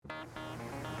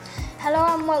Hello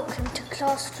and welcome to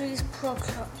Class 3's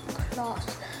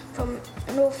class from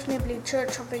North Nibley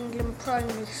Church of England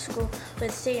Primary School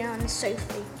with Theo and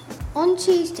Sophie. On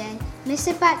Tuesday,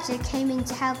 Mr. Batcher came in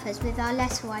to help us with our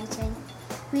letter writing.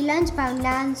 We learnt about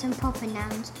nouns and proper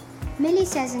nouns. Millie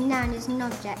says a noun is an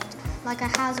object, like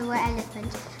a house or an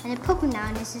elephant, and a proper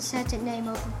noun is a certain name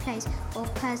of a place or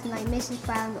person like Mrs.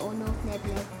 Brown or North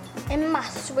Nibley. In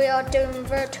maths, we are doing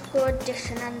vertical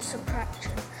addition and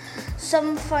subtraction.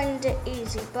 Some find it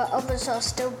easy, but others are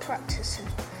still practicing.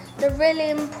 The really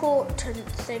important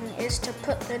thing is to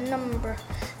put the number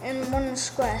in one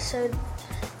square so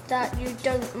that you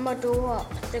don't muddle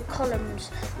up the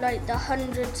columns like the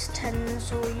hundreds,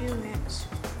 tens or units.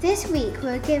 This week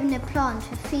we were given a plant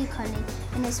with feed colony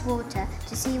in its water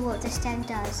to see what the stem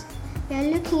does. We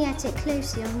are looking at it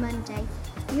closely on Monday.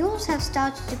 We also have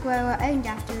started to grow our own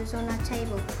daffodils on our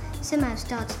table. Some have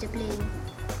started to bloom.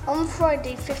 On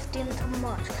Friday, 15th of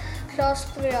March, Class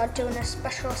 3 are doing a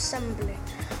special assembly.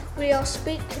 We are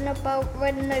speaking about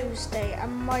Red Nose Day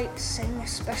and might sing a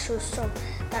special song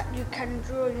that you can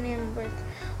join in with.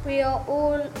 We are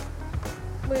all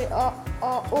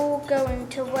going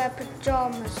to wear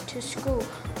pyjamas to school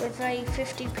with a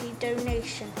 50p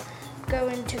donation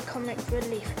going to Comic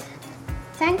Relief.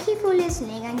 Thank you for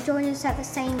listening and join us at the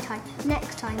same time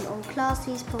next time on Class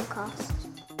 3's podcast.